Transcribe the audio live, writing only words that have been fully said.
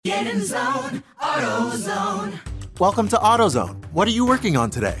Get in zone, AutoZone. Welcome to AutoZone. What are you working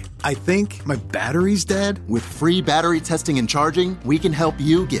on today? I think my battery's dead. With free battery testing and charging, we can help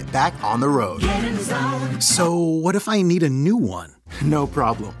you get back on the road. Get in zone. So what if I need a new one? No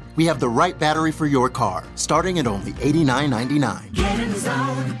problem. We have the right battery for your car, starting at only $89.99. Get in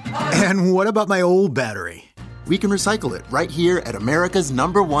zone. And what about my old battery? We can recycle it right here at America's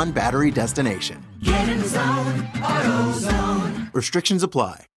 #1 battery destination. Get in zone, AutoZone. Restrictions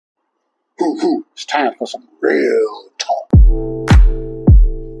apply. It's time for some real talk.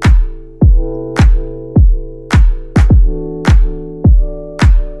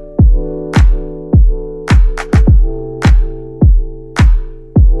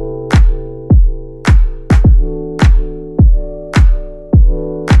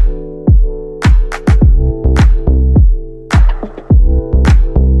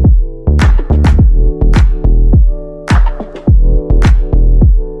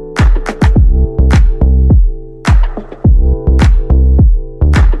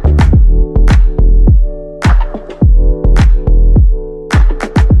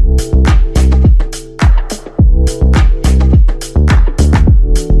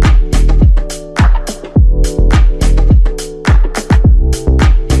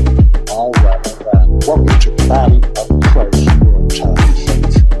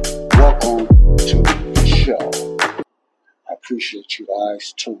 Appreciate you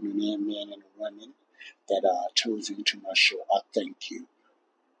guys tuning in, men and women that tunes into my show. I thank you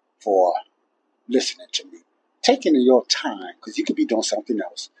for listening to me, taking your time, because you could be doing something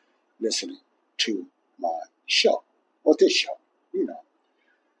else, listening to my show or this show, you know.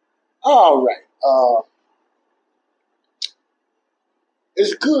 All right,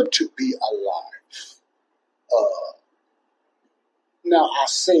 it's good to be alive. Now I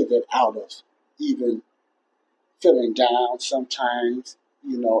say that out of even feeling down sometimes,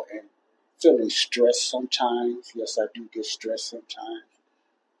 you know, and feeling stressed sometimes. Yes, I do get stressed sometimes.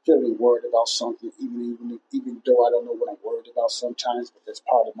 Feeling worried about something, even though I don't know what I'm worried about sometimes, but that's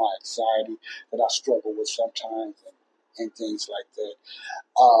part of my anxiety that I struggle with sometimes and things like that.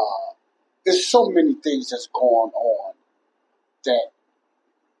 There's so many things that's going on that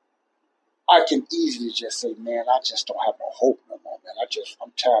I can easily just say, man, I just don't have no hope no more, man.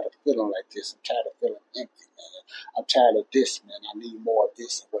 I'm tired of feeling like this. I'm tired of feeling empty, man. I'm tired of this, man. I need more of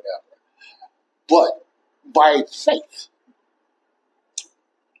this and whatever. But by faith,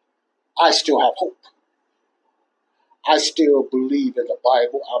 I still have hope. I still believe in the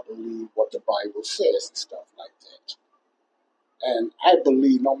Bible. I believe what the Bible says and stuff like that. And I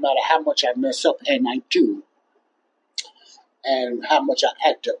believe no matter how much I mess up, and I do, and how much I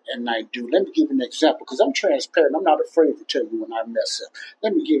act up, and I do. Let me give you an example, because I'm transparent. I'm not afraid to tell you when I mess up.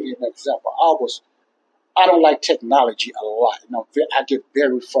 Let me give you an example. I don't like technology a lot. You know, I get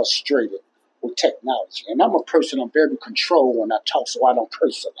very frustrated with technology. And I'm a person, I'm very controlled when I talk, so I don't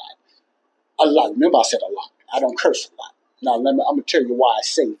curse a lot. A lot. Remember I said a lot. I don't curse a lot. Now, I'm going to tell you why I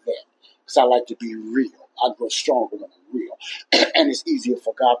say that. Because I like to be real. I grow stronger when I'm real. And it's easier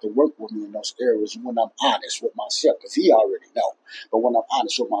for God to work with me in those areas when I'm honest with myself, because he already know. But when I'm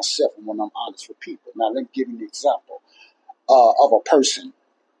honest with myself and when I'm honest with people. Now, let me give you an example of a person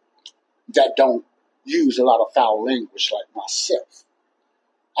that don't use a lot of foul language like myself.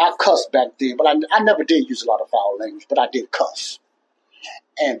 I cussed back then, but I never did use a lot of foul language, but I did cuss.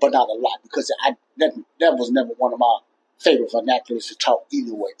 But not a lot, because that was never one of my favorite vernaculars to talk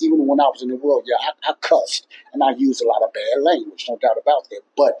either way. Even when I was in the world, I cussed, and I used a lot of bad language, no doubt about that,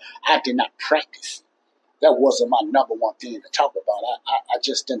 but I did not practice. That wasn't my number one thing to talk about. I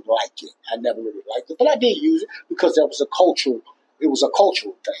just didn't like it. I never really liked it, but I did use it because it was a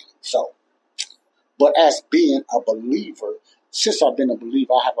cultural thing. So, but as being a believer, since I've been a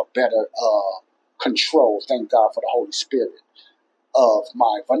believer, I have a better control, thank God for the Holy Spirit, of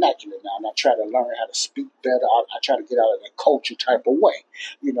my vernacular now. And I try to learn how to speak better. I try to get out of that culture type of way,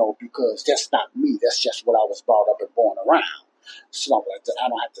 you know, because that's not me. That's just what I was brought up and born around. Something like that. I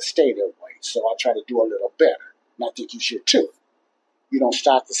don't have to stay that way. So I try to do a little better. And I think you should too. You don't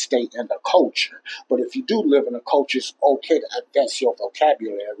start to stay in the culture. But if you do live in a culture, it's okay to advance your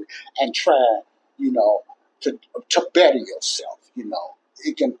vocabulary and try, you know, to better yourself, you know.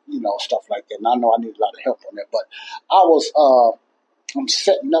 It can, you know, stuff like that. And I know I need a lot of help on that. But I'm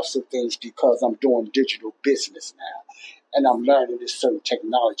setting up some things because I'm doing digital business now. And I'm learning this certain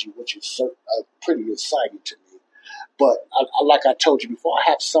technology, which is pretty exciting to me. But like I told you before,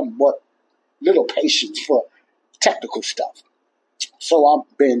 I have somewhat little patience for technical stuff. So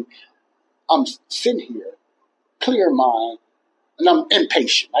I'm sitting here, clear mind, and I'm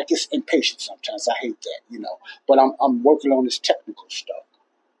impatient. I get impatient sometimes. I hate that, you know. But I'm working on this technical stuff.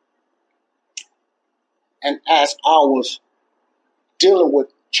 And as I was dealing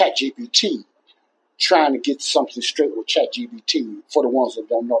with ChatGPT, trying to get something straight with ChatGPT, for the ones that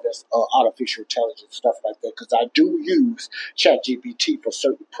don't know, that's artificial intelligence, stuff like that, because I do use ChatGPT for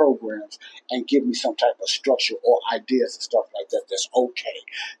certain programs and give me some type of structure or ideas and stuff like that. That's okay.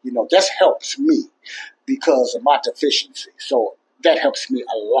 That helps me because of my deficiency. So that helps me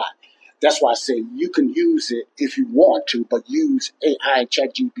a lot. That's why I say you can use it if you want to, but use AI and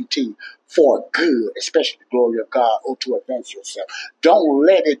ChatGPT for good, especially the glory of God, or to advance yourself. Don't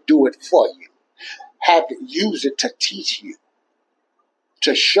let it do it for you. Use it to teach you,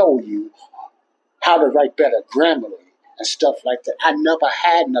 to show you how to write better grammarly and stuff like that. I never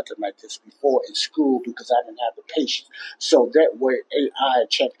had nothing like this before in school because I didn't have the patience. So that way AI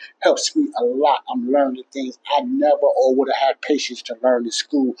check helps me a lot. I'm learning things I never or would have had patience to learn in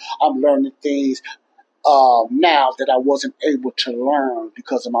school. I'm learning things now that I wasn't able to learn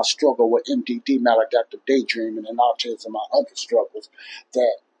because of my struggle with MDD, maladaptive daydreaming, and autism, and my other struggles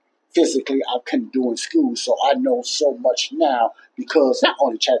that physically I couldn't do in school. So I know so much now because not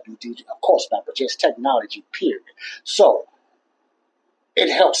only ChatGPT, of course not, but just technology, period. So it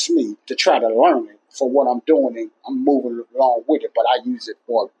helps me to try to learn it for what I'm doing, and I'm moving along with it, but I use it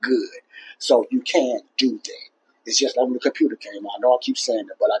for good. So you can't do that. It's just like when the computer came out. I know I keep saying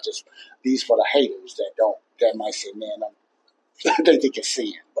that, but these for the haters that might say, man, they think it's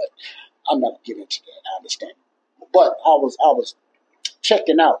sin, but I'm not getting into that. I understand. But I was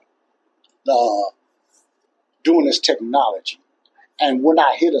checking out doing this technology, and when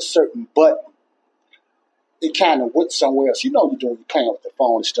I hit a certain button, it kind of went somewhere else. You're playing with the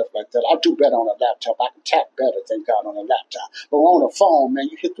phone and stuff like that. I do better on a laptop. I can tap better, thank God, on a laptop. But on a phone, man,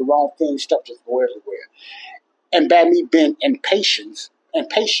 you hit the wrong thing, stuff just go everywhere. And by me being impatient,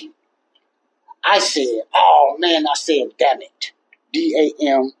 I said, oh man, damn it.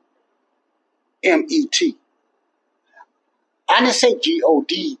 DAMMET. I didn't say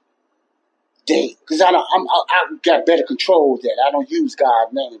GOD. Because I got better control of that. I don't use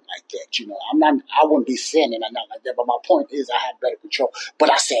God's name like that. I wouldn't be sinning or nothing like that. But my point is, I have better control. But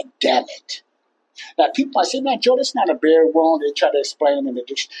I said, damn it. Now people might say, man, Joe, that's not a very wrong. They try to explain in the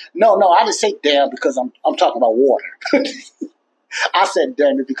dictionary. No, I didn't say damn because I'm talking about water. I said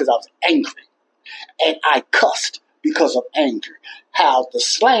damn it because I was angry, and I cussed because of anger. How the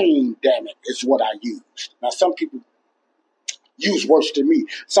slang damn it is what I used. Now some people use worse than me.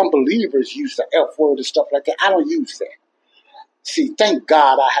 Some believers use the F word and stuff like that. I don't use that. See, thank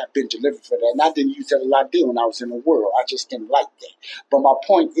God I have been delivered for that. And I didn't use that a lot when I was in the world. I just didn't like that. But my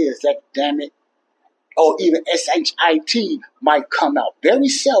point is that, damn it, or even SHIT might come out. Very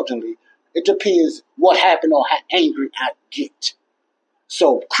seldomly. It depends what happened or how angry I get.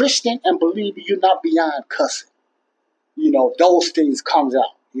 So, Christian and believer, you're not beyond cussing. Those things comes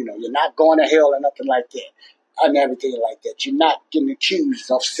out. You're not going to hell or nothing like that. And everything like that. You're not getting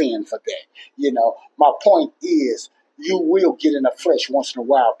accused of sin for that. My point is, you will get in the flesh once in a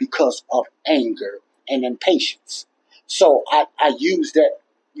while because of anger and impatience. So I use that,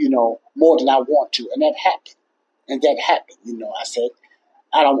 more than I want to, and that happened. I said,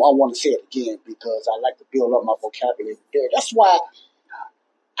 I want to say it again because I like to build up my vocabulary there. That's why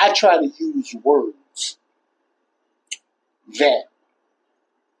I try to use words that.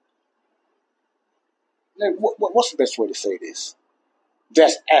 What's the best way to say this?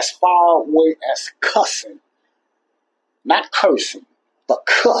 That's as far away as cussing, not cursing, but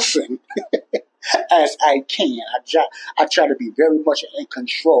cussing as I can. I try to be very much in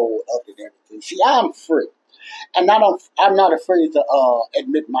control of it and everything. See, I'm free. And I'm not afraid to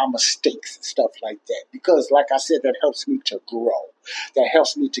admit my mistakes and stuff like that. Because, like I said, that helps me to grow. That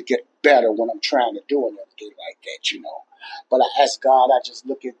helps me to get better when I'm trying to do anything like that, But I ask God, I just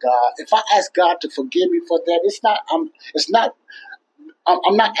look at God. If I ask God to forgive me for that,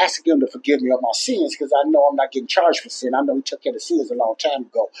 I'm not asking him to forgive me of my sins because I know I'm not getting charged for sin. I know he took care of sins a long time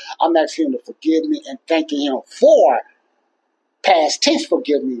ago. I'm asking him to forgive me and thanking him for past tense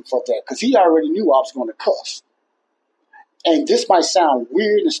forgive me for that because he already knew I was going to cuss. And this might sound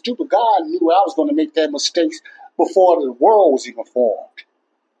weird and stupid. God knew I was going to make that mistakes before the world was even formed.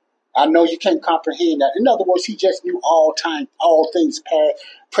 I know you can't comprehend that. In other words, he just knew all things past,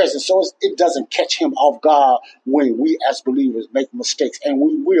 present. So it doesn't catch him off guard when we as believers make mistakes. And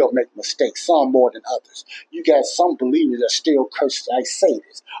we will make mistakes, some more than others. You got some believers that still curse like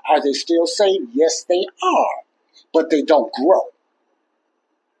Satanists. Are they still saved? Yes, they are. But they don't grow.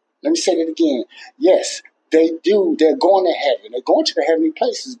 Let me say that again. Yes, they do. They're going to heaven. They're going to the heavenly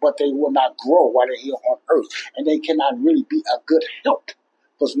places, but they will not grow while they're here on earth. And they cannot really be a good help.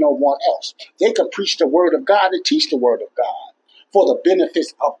 Because no one else. They can preach the word of God and teach the word of God for the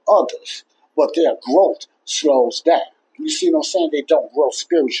benefits of others. but their growth slows down. You see what I'm saying? They don't grow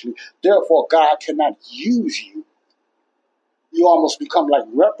spiritually. Therefore, God cannot use you. You almost become like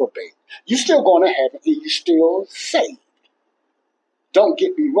reprobate. You still going to heaven and you still saved. Don't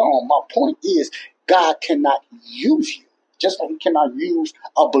get me wrong. My point is God cannot use you. Just like he cannot use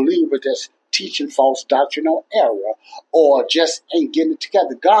a believer that's teaching false doctrinal error or just ain't getting it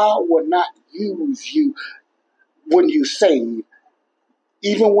together. God will not use you when you save,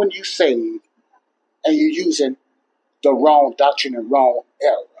 even when you save and you're using the wrong doctrine and wrong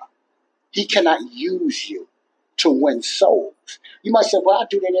error. He cannot use you to win souls. You might say, well, I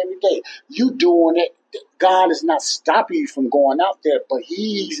do that every day. You doing it. God is not stopping you from going out there, but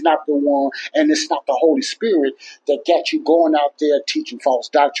he's not the one, and it's not the Holy Spirit that got you going out there teaching false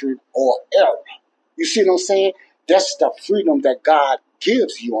doctrine or error. You see what I'm saying? That's the freedom that God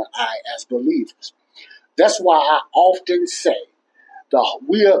gives you and I as believers. That's why I often say the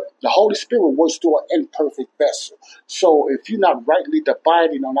Holy Spirit works through an imperfect vessel. So if you're not rightly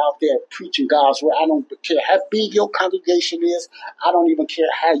dividing on out there preaching God's word, I don't care how big your congregation is. I don't even care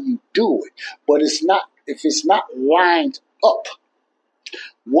how you do it. But if it's not lined up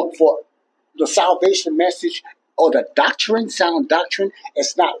for the salvation message or the doctrine, sound doctrine,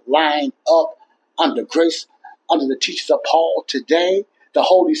 it's not lined up under grace, under the teachings of Paul today, the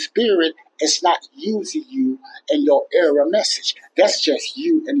Holy Spirit is not using you in your error message. That's just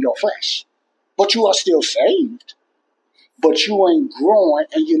you and your flesh. But you are still saved. But you ain't growing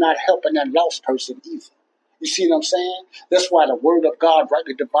and you're not helping that lost person either. You see what I'm saying? That's why the word of God,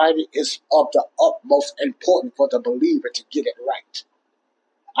 rightly divided, is of the utmost importance for the believer to get it right.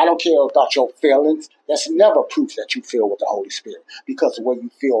 I don't care about your feelings. That's never proof that you feel with the Holy Spirit. Because the way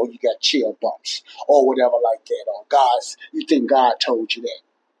you feel, you got chill bumps or whatever like that. Or you think God told you that.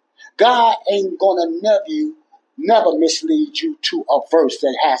 God ain't gonna never mislead you to a verse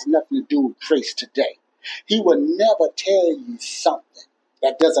that has nothing to do with grace today. He will never tell you something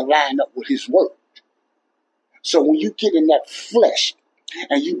that doesn't line up with his word. So when you get in that flesh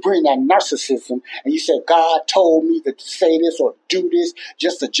and you bring that narcissism and you say, God told me to say this or do this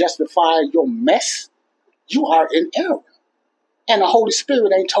just to justify your mess, you are in error. And the Holy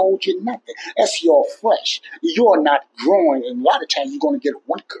Spirit ain't told you nothing. That's your flesh. You're not growing, and a lot of times you're going to get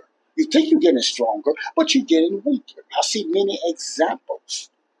weaker. You think you're getting stronger, but you're getting weaker. I see many examples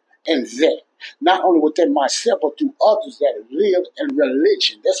in that. Not only within myself, but through others that live in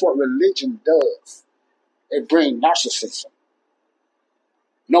religion. That's what religion does. It brings narcissism.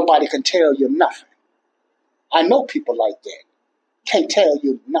 Nobody can tell you nothing. I know people like that. Can't tell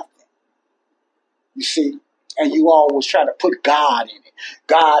you nothing. You see? And you always try to put God in it.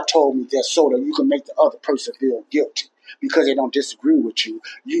 God told me that so that you can make the other person feel guilty. Because they don't disagree with you,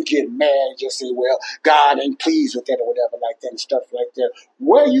 you get mad and just say, well, God ain't pleased with that or whatever like that and stuff like that.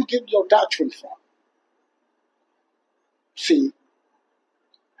 Where you get your doctrine from? See,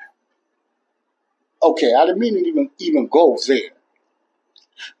 okay, I didn't mean to even go there.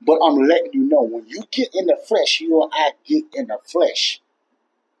 But I'm letting you know, when you get in the flesh, you and I get in the flesh.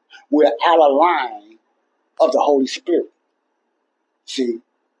 We're out of line of the Holy Spirit. See?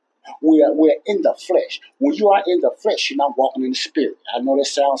 We're in the flesh. When you are in the flesh, you're not walking in the spirit. I know that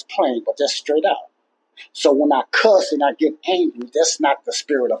sounds plain, but that's straight out. So when I cuss and I get angry, that's not the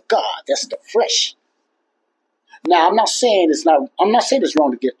Spirit of God. That's the flesh. Now, I'm not saying it's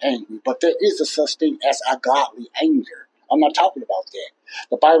wrong to get angry, but there is a such thing as a godly anger. I'm not talking about that.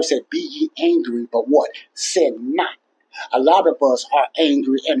 The Bible said, be ye angry, but what? Sin not. A lot of us are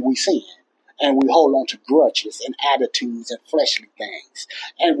angry and we sin. And we hold on to grudges and attitudes and fleshly things.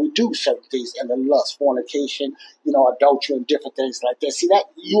 And we do certain things in the lust, fornication, adultery and different things like that. See, that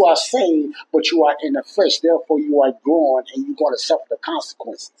you are saved, but you are in the flesh. Therefore, you are growing and you're going to suffer the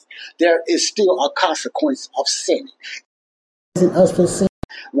consequences. There is still a consequence of sinning.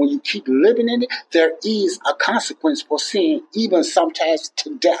 When you keep living in it, there is a consequence for sin, even sometimes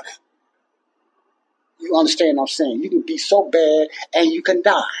to death. You understand what I'm saying? You can be so bad and you can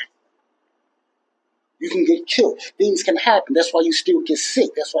die. You can get killed. Things can happen. That's why you still get sick.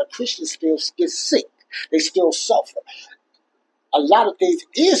 That's why Christians still get sick. They still suffer. A lot of things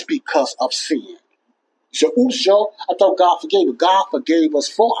is because of sin. So, I thought God forgave us. God forgave us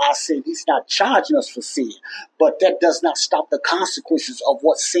for our sin. He's not charging us for sin. But that does not stop the consequences of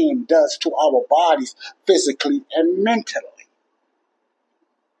what sin does to our bodies physically and mentally.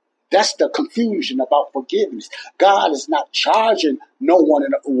 That's the confusion about forgiveness. God is not charging no one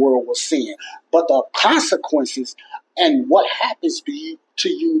in the world with sin, but the consequences and what happens to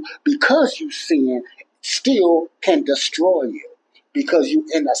you because you sin still can destroy you. because you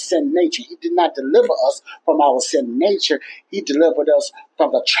in a sin nature. He did not deliver us from our sin nature. He delivered us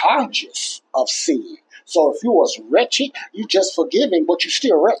from the charges of sin. So if you was wretched, you just forgiven, but you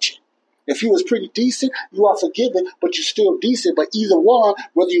still wretched. If you was pretty decent, you are forgiven, but you're still decent. But either one,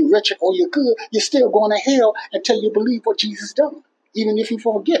 whether you're wretched or you're good, you're still going to hell until you believe what Jesus done, even if you're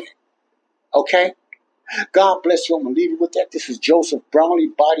forgiven. Okay? God bless you. I'm going to leave you with that. This is Joseph Brownlee,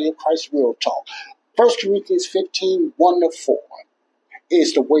 Body of Christ Real Talk. 1 Corinthians 15, 1-4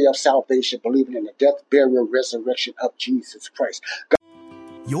 is the way of salvation, believing in the death, burial, resurrection of Jesus Christ.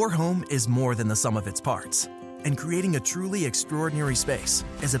 Your home is more than the sum of its parts. And creating a truly extraordinary space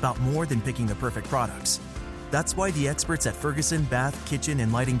is about more than picking the perfect products. That's why the experts at Ferguson Bath, Kitchen,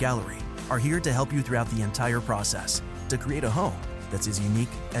 and Lighting Gallery are here to help you throughout the entire process to create a home that's as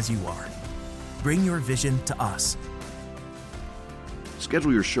unique as you are. Bring your vision to us.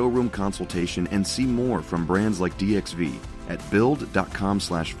 Schedule your showroom consultation and see more from brands like DXV at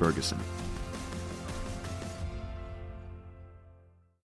build.com/Ferguson.